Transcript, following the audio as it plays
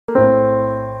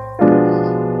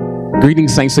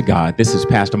Greetings, saints of God. This is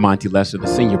Pastor Monty Lester, the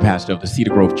senior pastor of the Cedar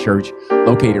Grove Church,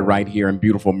 located right here in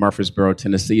beautiful Murfreesboro,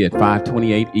 Tennessee at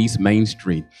 528 East Main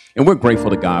Street. And we're grateful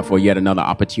to God for yet another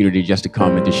opportunity just to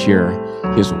come and to share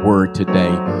his word today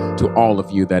to all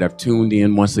of you that have tuned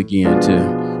in once again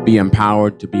to be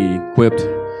empowered, to be equipped,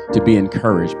 to be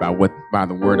encouraged by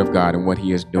the word of God and what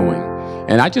he is doing.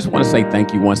 And I just want to say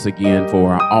thank you once again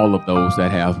for all of those that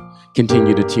have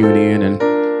continued to tune in, and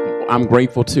I'm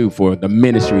grateful, too, for the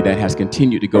ministry that has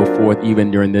continued to go forth even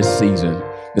during this season.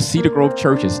 The Cedar Grove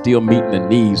Church is still meeting the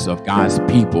needs of God's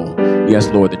people. Yes,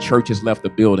 Lord, the church has left the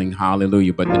building,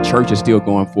 hallelujah, but the church is still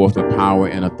going forth with power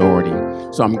and authority.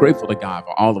 So I'm grateful to God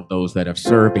for all of those that have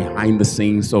served behind the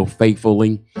scenes so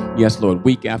faithfully. Yes, Lord,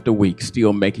 week after week,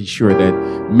 still making sure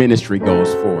that ministry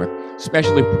goes forth.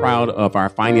 Especially proud of our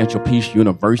Financial Peace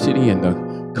University and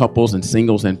the couples and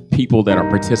singles and people that are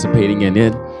participating in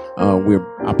it. We're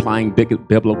applying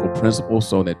biblical principles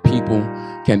so that people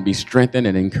can be strengthened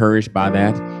and encouraged by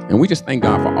that. And we just thank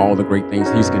God for all the great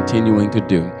things he's continuing to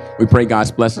do. We pray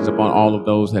God's blessings upon all of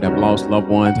those that have lost loved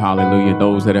ones, hallelujah,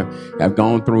 those that have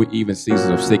gone through even seasons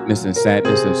of sickness and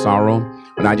sadness and sorrow.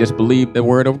 And I just believe the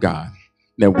word of God,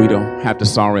 that we don't have to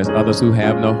sorrow as others who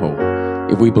have no hope.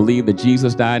 If we believe that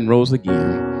Jesus died and rose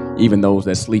again, even those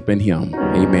that sleep in him,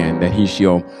 amen, that he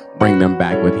shall bring them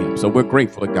back with him. So we're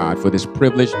grateful to God for this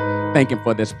privilege. Thank him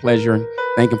for this pleasure.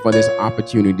 Thank him for this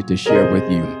opportunity to share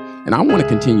with you. And I want to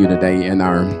continue today in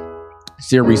our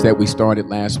series that we started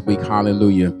last week.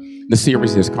 Hallelujah. The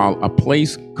series is called A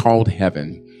Place Called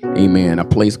Heaven. Amen. A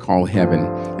Place Called Heaven.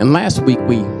 And last week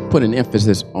we put an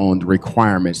emphasis on the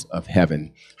requirements of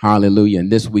heaven. Hallelujah.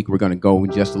 And this week we're going to go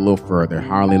just a little further.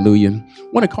 Hallelujah. I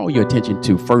want to call your attention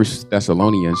to 1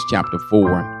 Thessalonians chapter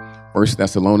 4. 1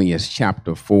 Thessalonians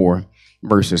chapter 4,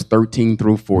 verses 13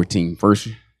 through 14. 1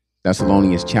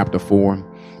 Thessalonians chapter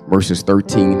 4, verses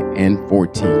 13 and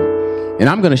 14. And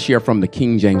I'm going to share from the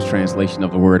King James translation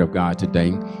of the word of God today.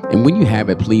 And when you have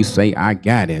it, please say, I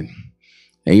got it.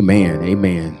 Amen.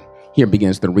 Amen. Here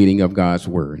begins the reading of God's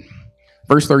word.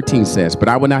 Verse 13 says, But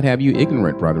I would not have you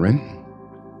ignorant, brethren,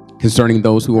 concerning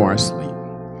those who are asleep,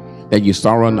 that you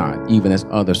sorrow not, even as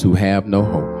others who have no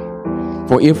hope.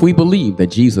 For if we believe that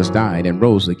Jesus died and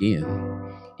rose again,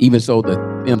 even so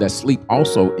them that sleep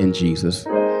also in Jesus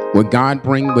will God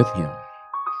bring with him.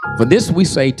 For this we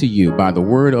say to you by the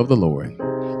word of the Lord,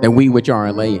 that we which are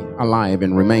alive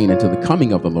and remain until the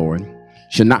coming of the Lord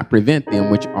should not prevent them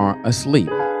which are asleep.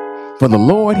 For the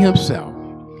Lord himself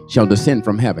shall descend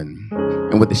from heaven,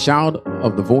 and with the shout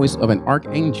of the voice of an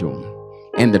archangel,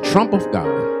 and the trump of God,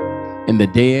 and the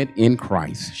dead in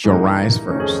Christ shall rise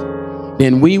first.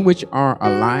 Then we which are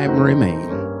alive and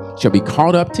remain shall be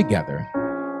caught up together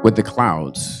with the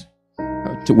clouds,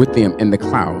 with them in the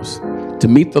clouds, to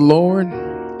meet the Lord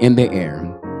in the air.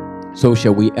 So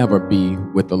shall we ever be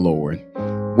with the Lord.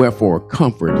 Wherefore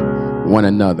comfort one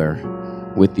another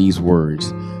with these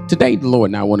words. Today, the Lord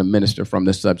and I want to minister from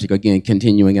the subject, again,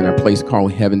 continuing in our Place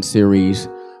Called Heaven series.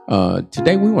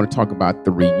 Today, we want to talk about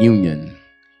the reunion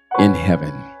in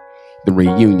heaven. The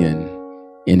reunion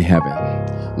in heaven.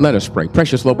 Let us pray.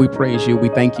 Precious Lord, we praise you. We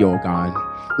thank you, oh God,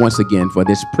 once again for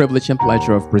this privilege and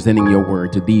pleasure of presenting your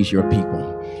word to these, your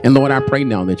people. And Lord, I pray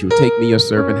now that you'll take me, your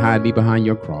servant, hide me behind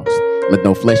your cross. Let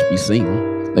no flesh be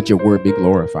seen. Let your word be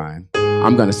glorified.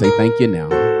 I'm going to say thank you now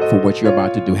for what you're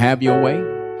about to do. Have your way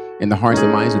in the hearts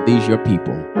and minds of these, your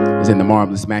people. It's in the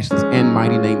marvelous, matchless, and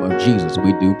mighty name of Jesus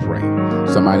we do pray.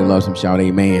 Somebody loves him, shout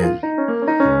amen.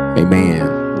 Amen.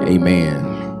 Amen.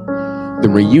 The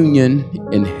reunion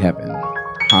in heaven.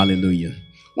 Hallelujah.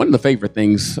 One of the favorite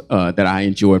things that I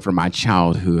enjoyed from my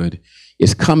childhood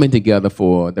is coming together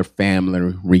for the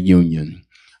family reunion.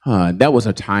 That was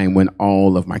a time when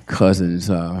all of my cousins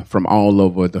from all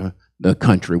over the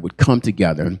country would come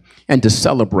together and to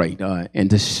celebrate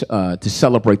to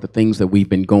celebrate the things that we've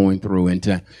been going through and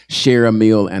to share a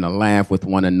meal and a laugh with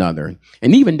one another.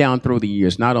 And even down through the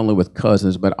years, not only with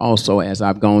cousins, but also as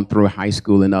I've gone through high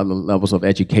school and other levels of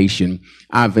education,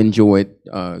 I've enjoyed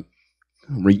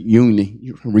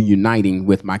reuniting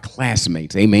with my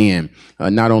classmates. Amen.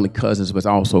 Not only cousins, but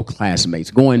also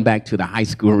classmates. Going back to the high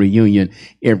school reunion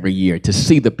every year to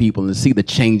see the people and see the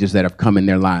changes that have come in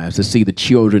their lives, to see the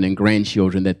children and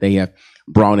grandchildren that they have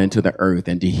brought into the earth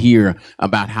and to hear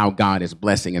about how God is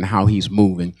blessing and how he's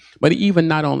moving. But even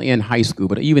not only in high school,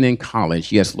 but even in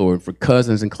college, yes, Lord, for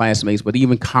cousins and classmates, but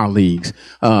even colleagues.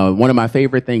 One of my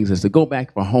favorite things is to go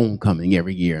back for homecoming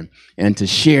every year and to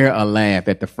share a laugh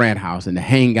at the frat house and to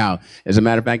hang out. As a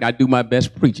matter of fact, I do my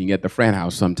best preaching at the frat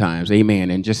house sometimes,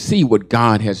 amen, and just see what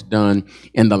God has done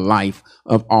in the life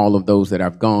of all of those that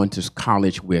I've gone to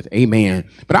college with, amen.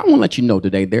 But I want to let you know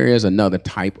today, there is another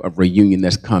type of reunion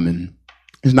that's coming.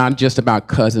 It's not just about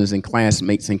cousins and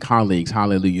classmates and colleagues.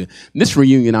 Hallelujah. This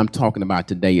reunion I'm talking about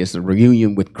today is a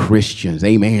reunion with Christians.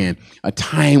 Amen. A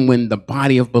time when the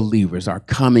body of believers are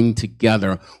coming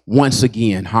together once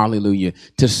again. Hallelujah.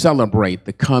 To celebrate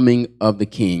the coming of the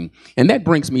King. And that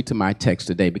brings me to my text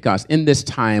today, because in this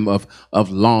time of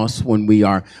loss, when we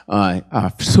are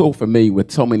so familiar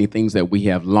with so many things that we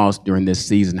have lost during this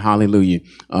season, hallelujah,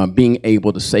 being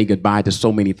able to say goodbye to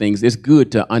so many things, it's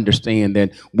good to understand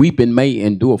that weeping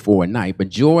may endure for a night, but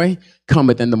joy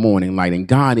cometh in the morning light, and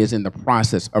God is in the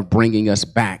process of bringing us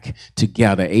back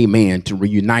together, amen, to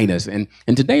reunite us. And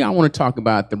today I want to talk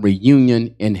about the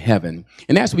reunion in heaven.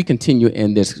 And as we continue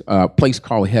in this Place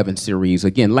Called Heaven series,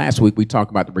 again, last week we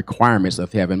talked about the requirements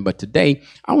of heaven, but today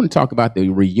I want to talk about the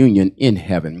reunion in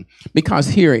heaven, because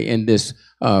here in this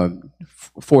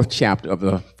fourth chapter of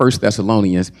the First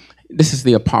Thessalonians, this is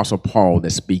the Apostle Paul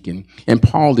that's speaking, and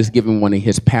Paul is giving one of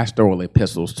his pastoral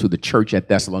epistles to the church at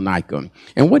Thessalonica.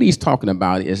 And what he's talking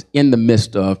about is in the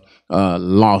midst of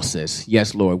losses,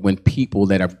 yes, Lord, when people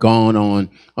that have gone on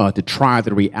to try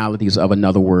the realities of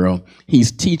another world, he's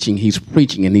teaching, he's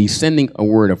preaching, and he's sending a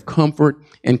word of comfort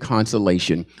and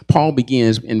consolation. Paul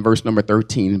begins in verse number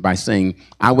 13 by saying,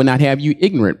 I would not have you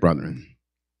ignorant, brethren,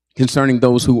 concerning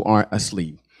those who are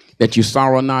asleep, that you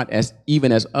sorrow not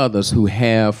even as others who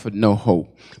have no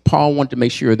hope. Paul wanted to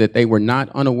make sure that they were not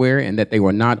unaware and that they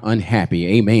were not unhappy.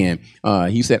 Amen.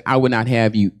 He said, I would not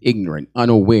have you ignorant,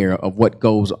 unaware of what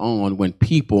goes on when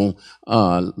people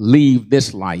leave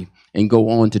this life and go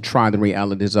on to try the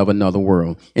realities of another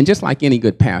world. And just like any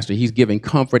good pastor, he's giving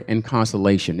comfort and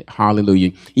consolation.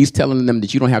 Hallelujah. He's telling them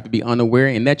that you don't have to be unaware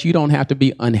and that you don't have to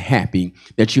be unhappy,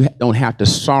 that you don't have to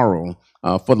sorrow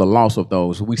for the loss of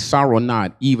those. We sorrow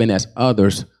not even as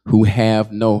others who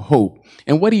have no hope.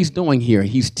 And what he's doing here,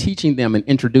 he's teaching them and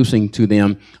introducing to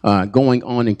them, going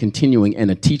on and continuing in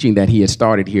a teaching that he had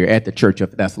started here at the Church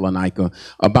of Thessalonica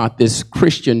about this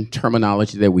Christian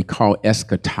terminology that we call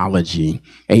eschatology.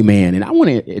 Amen. And I want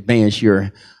to advance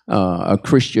your a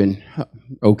Christian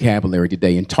vocabulary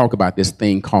today and talk about this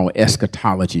thing called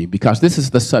eschatology, because this is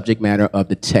the subject matter of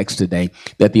the text today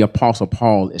that the Apostle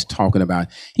Paul is talking about.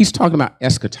 He's talking about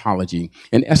eschatology,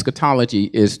 and eschatology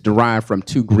is derived from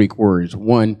two Greek words,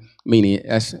 one meaning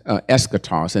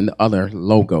eschatos and the other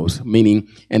logos, meaning,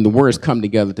 and the words come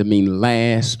together to mean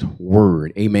last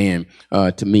word, amen,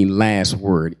 to mean last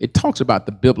word. It talks about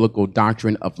the biblical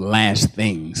doctrine of last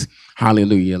things.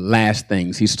 Hallelujah, last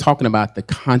things. He's talking about the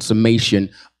consummation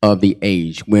of the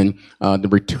age, when the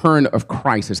return of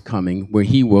Christ is coming, where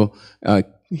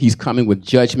he's coming with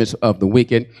judgments of the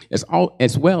wicked,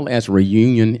 as well as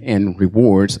reunion and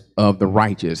rewards of the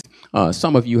righteous.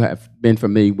 Some of you have been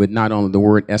familiar with not only the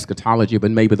word eschatology,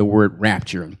 but maybe the word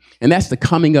rapture. And that's the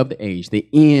coming of the age, the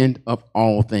end of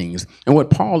all things. And what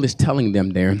Paul is telling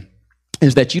them there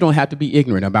is that you don't have to be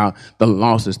ignorant about the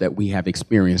losses that we have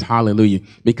experienced. Hallelujah.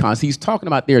 Because he's talking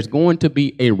about there's going to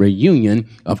be a reunion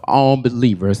of all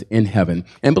believers in heaven.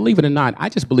 And believe it or not, I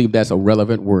just believe that's a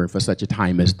relevant word for such a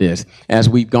time as this, as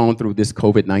we've gone through this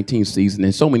COVID-19 season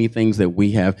and so many things that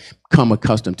we have come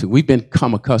accustomed to. We've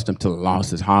become accustomed to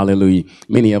losses. Hallelujah.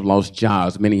 Many have lost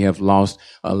jobs. Many have lost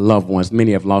loved ones.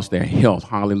 Many have lost their health.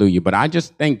 Hallelujah. But I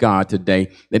just thank God today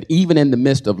that even in the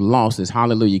midst of losses,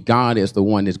 hallelujah, God is the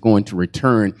one that's going to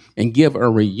return and give a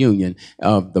reunion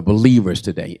of the believers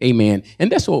today. Amen. And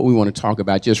that's what we want to talk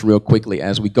about just real quickly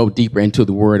as we go deeper into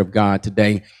the Word of God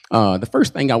today. The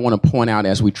first thing I want to point out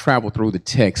as we travel through the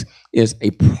text is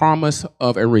a promise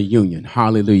of a reunion.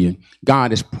 Hallelujah.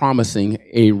 God is promising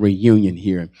a reunion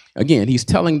here. Again, he's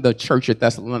telling the church at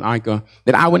Thessalonica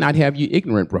that I would not have you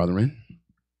ignorant, brethren,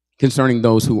 concerning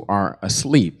those who are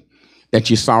asleep, that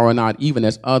you sorrow not even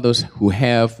as others who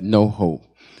have no hope.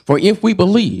 For if we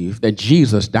believe that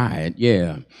Jesus died,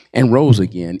 and rose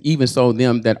again, even so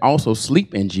them that also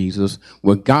sleep in Jesus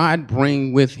will God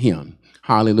bring with him.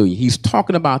 Hallelujah. He's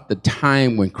talking about the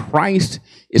time when Christ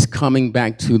is coming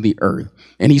back to the earth.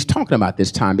 And he's talking about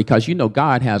this time because, you know,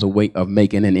 God has a way of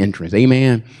making an entrance.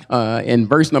 Amen. In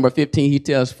verse number 15, he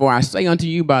tells, for I say unto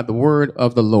you by the word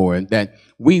of the Lord, that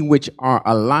we which are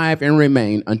alive and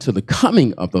remain until the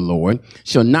coming of the Lord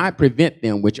shall not prevent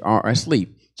them which are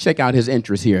asleep. check out his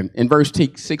interest here. In verse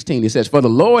 16, he says, for the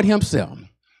Lord himself,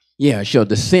 shall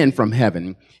descend from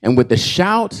heaven, and with the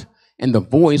shout and the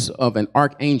voice of an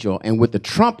archangel, and with the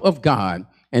trump of God,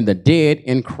 and the dead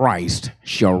in Christ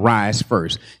shall rise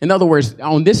first. In other words,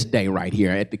 on this day right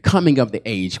here, at the coming of the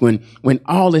age, when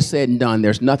all is said and done,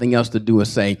 there's nothing else to do but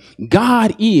say,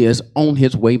 God is on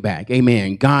his way back.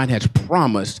 Amen. God has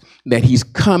promised that he's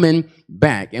coming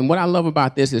back. And what I love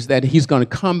about this is that he's going to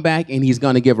come back and he's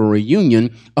going to give a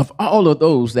reunion of all of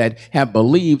those that have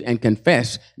believed and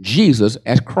confessed Jesus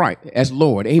as Christ, as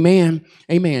Lord. Amen.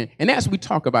 Amen. And as we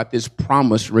talk about this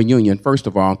promised reunion, first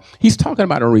of all, he's talking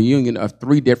about a reunion of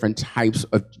three different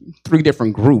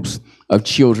groups of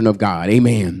children of God.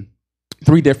 Amen.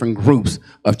 Three different groups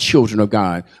of children of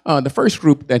God. The first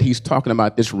group that he's talking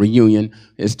about this reunion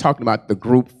is talking about the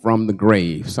group from the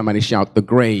grave. Somebody shout the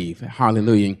grave.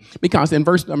 Hallelujah. Because in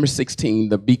verse number 16,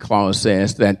 the B clause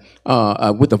says that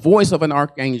with the voice of an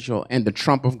archangel and the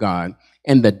trump of God,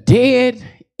 and the dead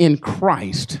in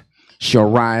Christ shall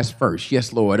rise first.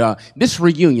 Yes, Lord. This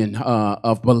reunion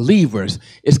of believers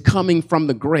is coming from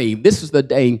the grave. This is the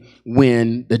day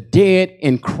when the dead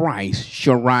in Christ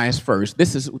shall rise first.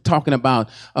 This is talking about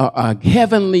a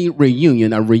heavenly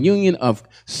reunion, a reunion of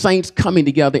saints coming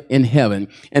together in heaven.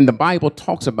 And the Bible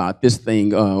talks about this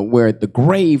thing where the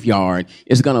graveyard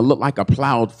is going to look like a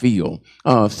plowed field.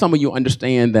 Some of you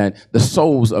understand that the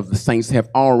souls of the saints have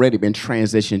already been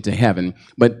transitioned to heaven.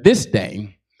 But this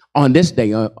day, on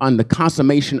the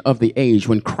consummation of the age,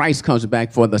 when Christ comes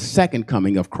back for the second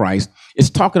coming of Christ, it's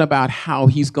talking about how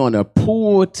he's going to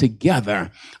pull together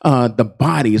the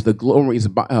bodies, the glories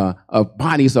of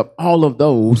bodies of all of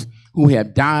those who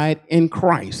have died in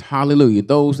Christ. Hallelujah.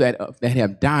 Those that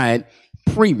have died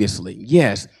previously.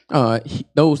 Yes.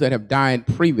 Those that have died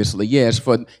previously. Yes.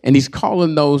 And he's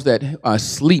calling those that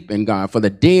sleep in God. For the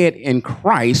dead in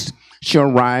Christ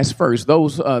shall rise first.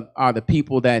 Those are the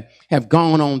people that have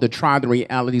gone on to try the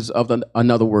realities of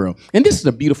another world. And this is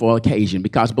a beautiful occasion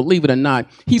because, believe it or not,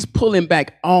 he's pulling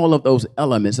back all of those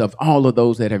elements of all of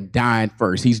those that have died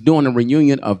first. He's doing a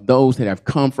reunion of those that have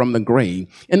come from the grave.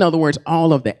 In other words,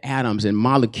 all of the atoms and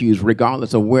molecules,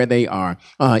 regardless of where they are,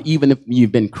 even if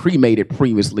you've been cremated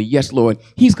previously, yes, Lord,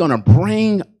 he's going to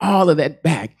bring all of that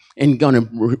back and going to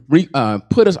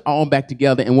put us all back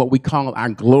together in what we call our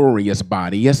glorious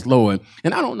body. Yes, Lord.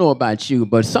 And I don't know about you,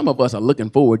 but some of us are looking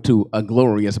forward to a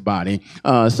glorious body.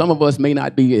 Some of us may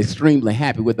not be extremely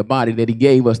happy with the body that he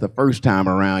gave us the first time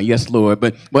around. Yes, Lord.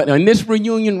 But in this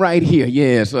reunion right here,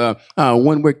 yes,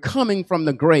 when we're coming from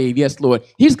the grave, yes, Lord,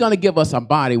 he's going to give us a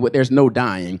body where there's no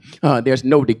dying, there's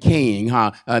no decaying,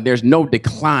 there's no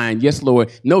decline. Yes,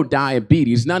 Lord. No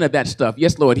diabetes, none of that stuff.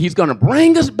 Yes, Lord. He's going to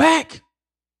bring us back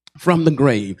from the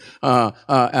grave,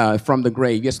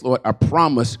 yes, Lord, a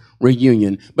promised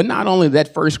reunion. But not only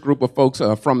that first group of folks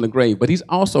from the grave, but he's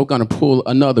also going to pull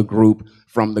another group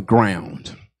from the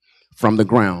ground,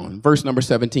 Verse number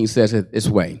 17 says it this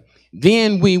way: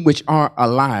 then we which are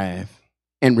alive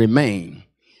and remain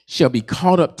shall be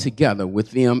caught up together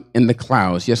with them in the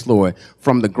clouds. Yes, Lord,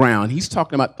 from the ground. He's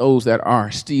talking about those that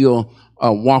are still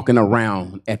walking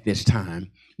around at this time.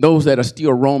 Those that are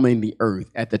still roaming the earth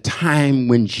at the time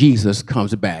when Jesus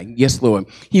comes back. Yes, Lord.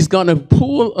 He's going to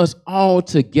pull us all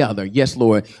together. Yes,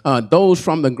 Lord. Those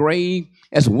from the grave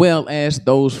as well as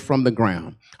those from the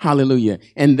ground. Hallelujah.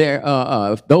 And there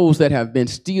those that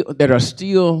are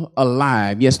still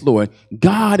alive. Yes, Lord.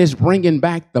 God is bringing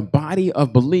back the body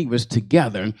of believers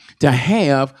together to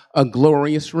have a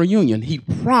glorious reunion. He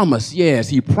promised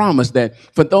that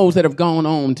for those that have gone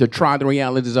on to try the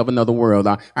realities of another world,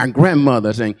 our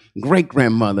grandmothers and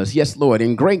great-grandmothers, yes, Lord,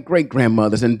 and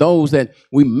great-great-grandmothers, and those that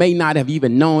we may not have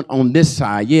even known on this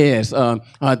side, yes,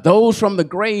 those from the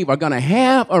grave are going to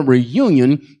have a reunion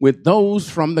with those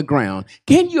from the ground.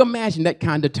 Can you imagine that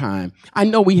kind of time? I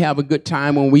know we have a good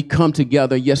time when we come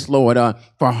together, yes, Lord,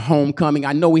 for homecoming.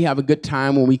 I know we have a good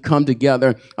time when we come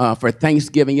together for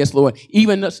Thanksgiving, yes, Lord.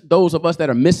 Even those of us that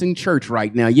are missing church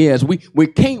right now, yes, we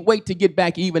can't wait to get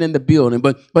back even in the building.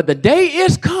 But the day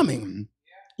is coming.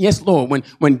 Yes, Lord,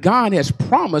 when God has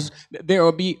promised that there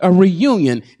will be a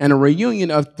reunion, and a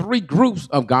reunion of three groups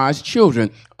of God's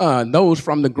children, those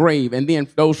from the grave, and then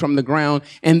those from the ground,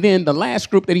 and then the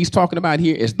last group that he's talking about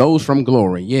here is those from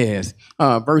glory. Yes,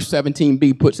 verse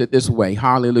 17b puts it this way,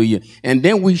 hallelujah. And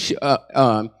then it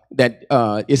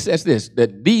says this,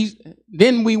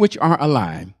 then we which are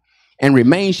alive and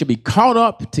remain shall be caught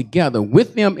up together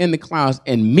with them in the clouds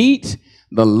and meet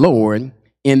the Lord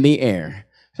in the air.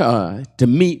 to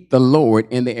meet the Lord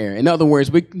in the air. In other words,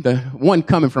 the one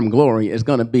coming from glory is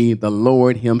going to be the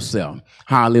Lord himself.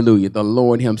 Hallelujah, the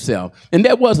Lord himself. And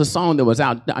there was a song that was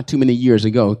out not too many years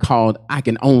ago called I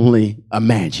Can Only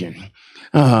Imagine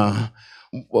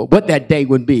what that day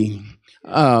would be.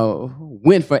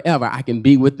 When forever I can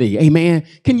be with thee. Amen.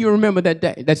 Can you remember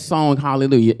that song?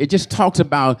 Hallelujah. It just talks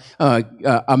about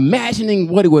imagining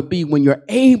what it would be when you're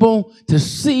able to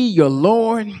see your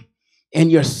Lord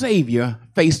and your Savior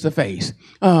face to face,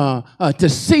 to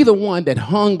see the one that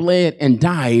hung, bled, and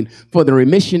died for the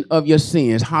remission of your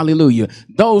sins. Hallelujah.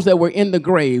 Those that were in the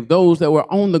grave, those that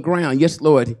were on the ground, yes,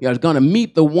 Lord, are going to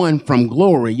meet the one from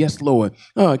glory. Yes, Lord.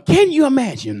 Can you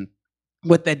imagine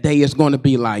what that day is going to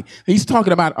be like? He's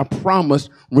talking about a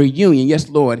promised reunion. Yes,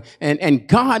 Lord. And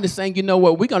God is saying, you know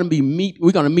what? We're going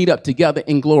to meet up together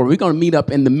in glory. We're going to meet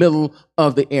up in the middle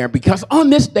of the air, because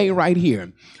on this day right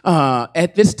here,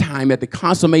 at this time, at the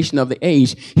consummation of the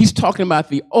age, he's talking about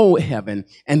the old heaven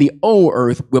and the old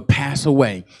earth will pass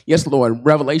away. Yes, Lord.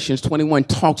 Revelations 21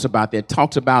 talks about that,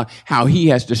 talks about how he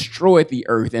has destroyed the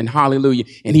earth, and hallelujah,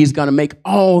 and he's going to make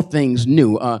all things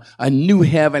new, a new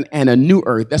heaven and a new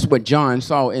earth. That's what John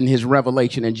saw in his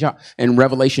revelation in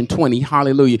Revelation 20.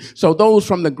 Hallelujah. So those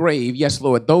from the grave, yes,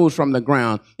 Lord, those from the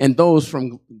ground and those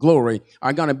from glory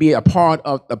are going to be a part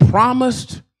of the promised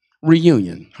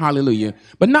reunion. Hallelujah.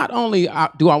 But not only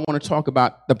do I want to talk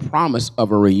about the promise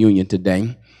of a reunion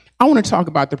today, I want to talk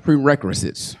about the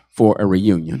prerequisites for a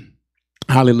reunion.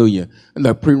 Hallelujah.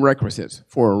 The prerequisites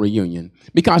for a reunion.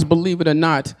 Because believe it or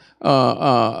not,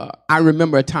 I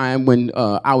remember a time when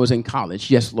I was in college.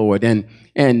 Yes, Lord.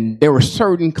 And there were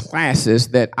certain classes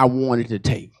that I wanted to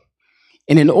take.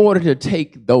 And in order to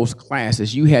take those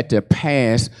classes, you had to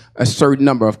pass a certain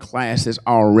number of classes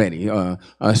already.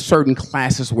 Certain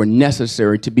classes were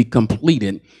necessary to be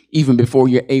completed even before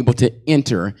you're able to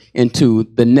enter into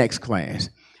the next class.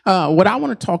 What I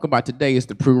want to talk about today is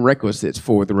the prerequisites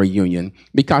for the reunion,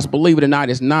 because believe it or not,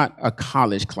 it's not a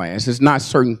college class. It's not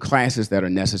certain classes that are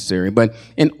necessary. But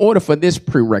in order for this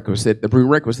prerequisite, the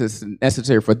prerequisites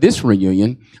necessary for this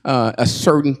reunion, a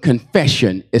certain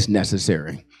confession is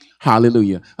necessary.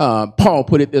 Hallelujah. Paul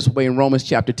put it this way in Romans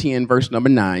chapter 10, verse number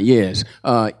 9. Yes,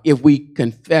 if we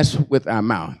confess with our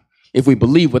mouth, if we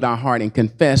believe with our heart and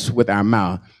confess with our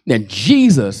mouth that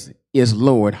Jesus is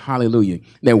Lord, hallelujah,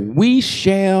 that we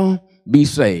shall be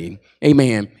saved.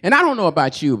 Amen. And I don't know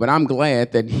about you, but I'm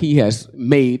glad that he has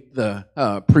made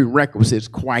the prerequisites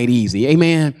quite easy.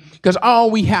 Amen. Because all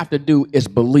we have to do is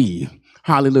believe.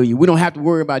 Hallelujah. We don't have to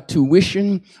worry about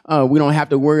tuition. We don't have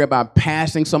to worry about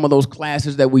passing some of those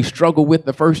classes that we struggle with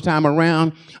the first time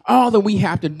around. All that we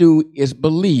have to do is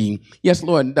believe. Yes,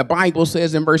 Lord. The Bible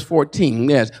says in verse 14,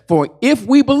 yes, for if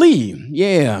we believe,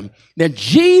 that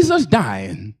Jesus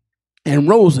died and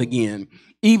rose again,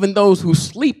 even those who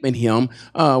sleep in him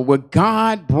will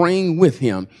God bring with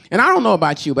him. And I don't know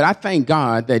about you, but I thank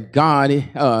God that God,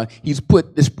 he's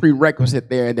put this prerequisite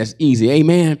there that's easy.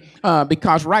 Amen.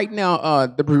 Because right now,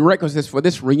 the prerequisites for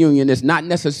this reunion is not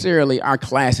necessarily our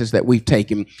classes that we've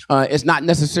taken. It's not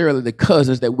necessarily the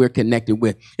cousins that we're connected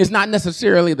with. It's not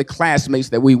necessarily the classmates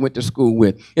that we went to school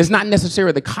with. It's not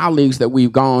necessarily the colleagues that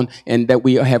we've gone and that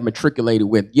we have matriculated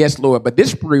with. Yes, Lord. But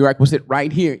this prerequisite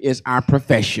right here is our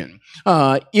profession.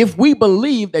 If we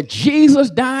believe that Jesus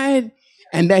died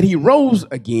and that he rose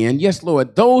again, yes,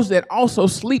 Lord, those that also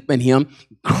sleep in him,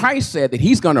 Christ said that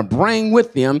he's going to bring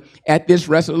with them at this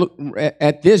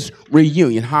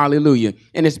reunion. Hallelujah.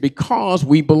 And it's because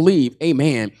we believe,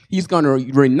 amen, he's going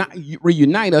to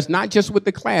reunite us, not just with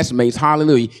the classmates.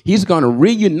 Hallelujah. He's going to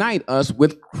reunite us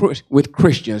with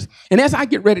Christians. And as I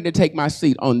get ready to take my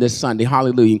seat on this Sunday,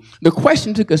 hallelujah, the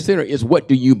question to consider is, what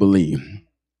do you believe?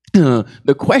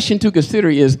 The question to consider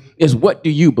is what do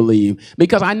you believe?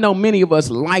 Because I know many of us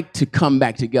like to come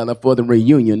back together for the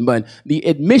reunion, but the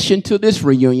admission to this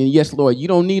reunion, yes, Lord, you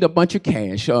don't need a bunch of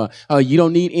cash. You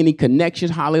don't need any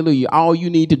connections. Hallelujah. All you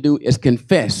need to do is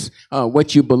confess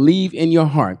what you believe in your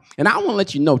heart. And I want to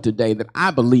let you know today that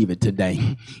I believe it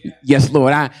today. Yes,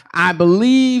 Lord, I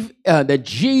believe that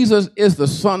Jesus is the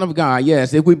Son of God.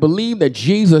 Yes, if we believe that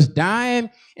Jesus died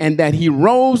and that he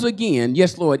rose again,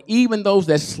 yes, Lord, even those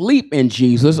that sleep in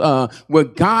Jesus, will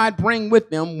God bring with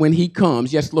them when he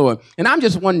comes? Yes, Lord. And I'm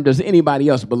just wondering, does anybody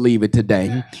else believe it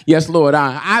today? Yes, Lord,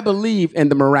 I believe in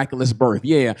the miraculous birth.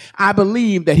 Yeah, I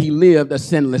believe that he lived a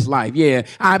sinless life. Yeah,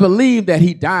 I believe that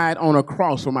he died on a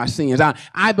cross for my sins.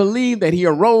 I believe that he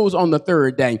arose on the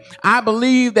third day. I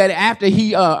believe that after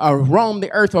he roamed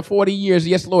the earth for 40 years,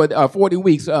 yes, Lord, 40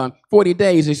 weeks, 40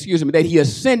 days, excuse me, that he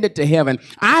ascended to heaven.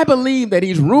 I believe that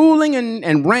he's ruling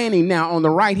and reigning now on the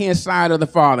right-hand side of the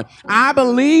Father. I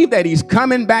believe that he's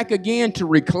coming back again to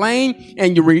reclaim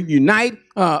and reunite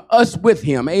us with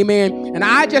him. Amen. And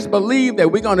I just believe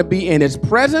that we're going to be in his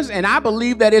presence, and I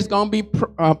believe that it's going to be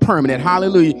permanent.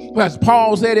 Hallelujah. Because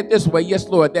Paul said it this way. Yes,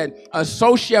 Lord, that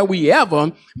so shall we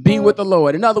ever be with the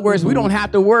Lord. In other words, we don't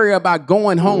have to worry about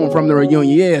going home from the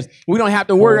reunion. Yes. We don't have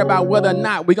to worry about whether or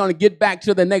not we're going to get back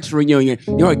to the next reunion.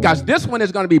 Because this one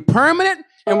is going to be permanent,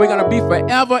 and we're going to be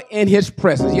forever in his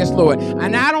presence. Yes, Lord.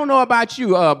 And I don't know about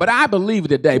you, but I believe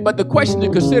today. But the question to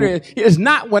consider is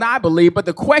not what I believe, but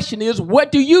the question is,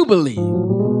 what do you believe?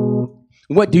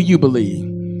 What do you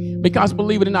believe? Because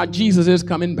believe it or not, Jesus is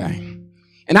coming back.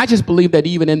 And I just believe that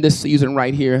even in this season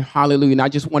right here, hallelujah, and I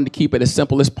just wanted to keep it as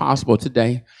simple as possible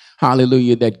today,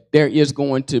 hallelujah, that there is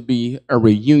going to be a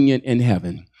reunion in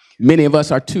heaven. Many of us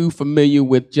are too familiar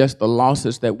with just the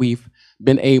losses that we've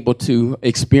been able to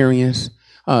experience.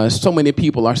 So many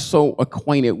people are so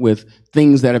acquainted with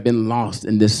things that have been lost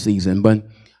in this season.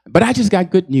 But I just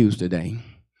got good news today.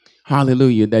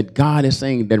 Hallelujah. That God is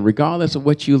saying that regardless of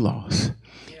what you lost,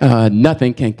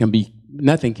 nothing can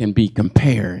be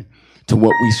compared to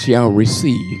what we shall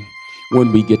receive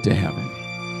when we get to heaven.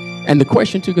 And the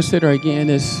question to consider again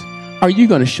is, are you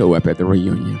going to show up at the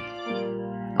reunion?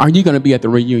 Are you going to be at the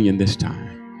reunion this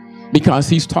time? Because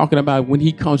he's talking about when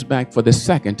he comes back for the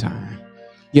second time.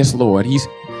 Yes, Lord,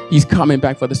 he's coming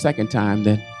back for the second time,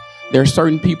 that there are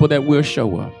certain people that will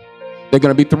show up. There are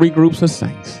going to be three groups of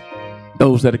saints.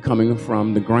 Those that are coming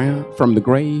from the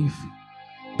grave,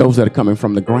 those that are coming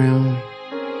from the ground,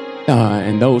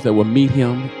 and those that will meet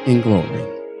him in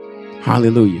glory.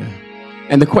 Hallelujah.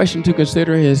 And the question to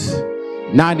consider is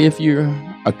not if you're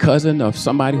a cousin of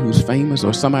somebody who's famous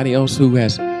or somebody else who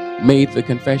has made the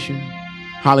confession.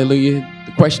 Hallelujah.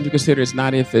 The question to consider is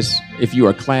not if you're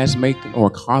a classmate or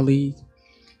a colleague.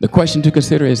 The question to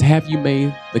consider is, have you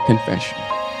made the confession?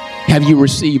 Have you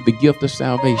received the gift of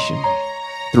salvation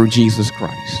through Jesus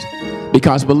Christ?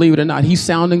 Because believe it or not, he's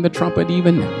sounding the trumpet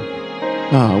even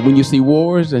now. When you see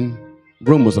wars and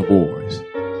rumors of wars,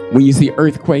 when you see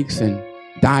earthquakes in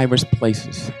diverse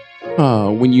places,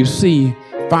 when you see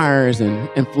fires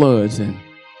and floods, and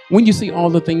when you see all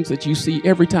the things that you see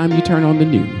every time you turn on the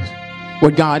news,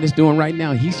 what God is doing right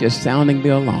now, he's just sounding the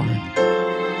alarm.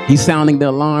 He's sounding the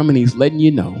alarm, and he's letting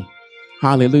you know,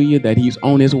 hallelujah, that he's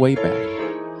on his way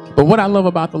back. But what I love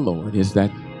about the Lord is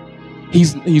that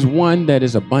he's one that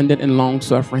is abundant in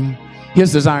long-suffering.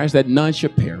 His desire is that none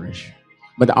should perish,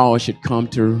 but all should come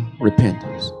to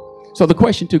repentance. So the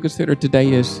question to consider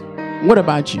today is, what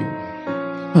about you?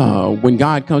 When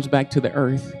God comes back to the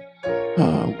earth,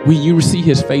 will you see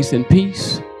his face in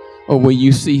peace, or will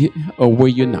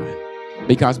you not?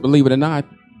 Because believe it or not,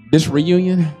 this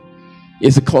reunion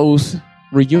is a closed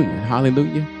reunion.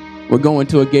 Hallelujah. We're going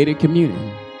to a gated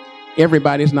community.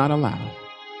 Everybody's not allowed.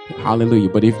 Hallelujah.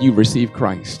 But if you receive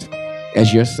Christ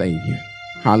as your Savior,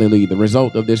 hallelujah, the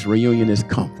result of this reunion is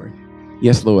comfort.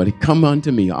 Yes, Lord, come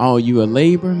unto me, all you are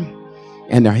laboring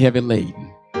and are heavy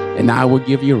laden, and I will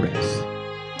give you rest.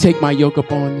 Take my yoke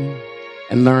upon me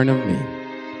and learn of me.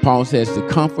 Paul says to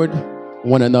comfort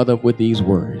one another with these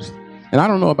words. And I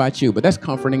don't know about you, but that's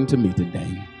comforting to me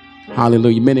today.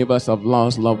 Hallelujah. Many of us have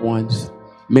lost loved ones.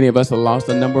 Many of us have lost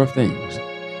a number of things.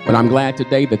 But I'm glad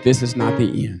today that this is not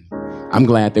the end. I'm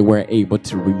glad that we're able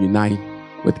to reunite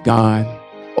with God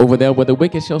over there where the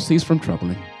wicked shall cease from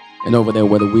troubling, and over there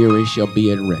where the weary shall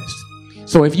be at rest.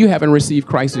 So if you haven't received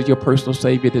Christ as your personal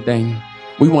Savior today,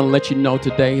 we want to let you know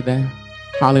today that,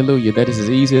 hallelujah, that is as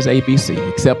easy as ABC,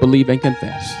 accept, believe, and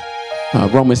confess.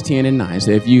 Romans 10:9 says,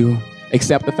 if you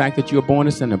accept the fact that you are born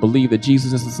a sinner, believe that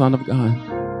Jesus is the Son of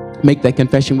God, make that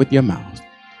confession with your mouth,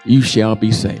 you shall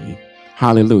be saved.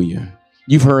 Hallelujah.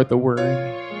 You've heard the word.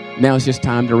 Now it's just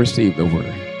time to receive the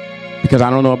word. Because I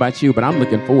don't know about you, but I'm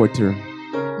looking forward to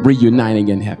reuniting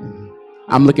in heaven.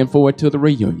 I'm looking forward to the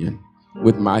reunion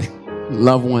with my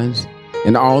loved ones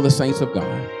and all the saints of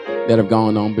God that have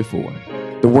gone on before.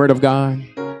 The word of God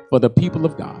for the people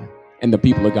of God. And the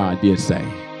people of God did say,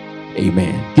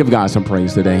 amen. Give God some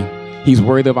praise today. He's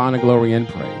worthy of honor, glory, and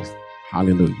praise.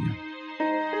 Hallelujah.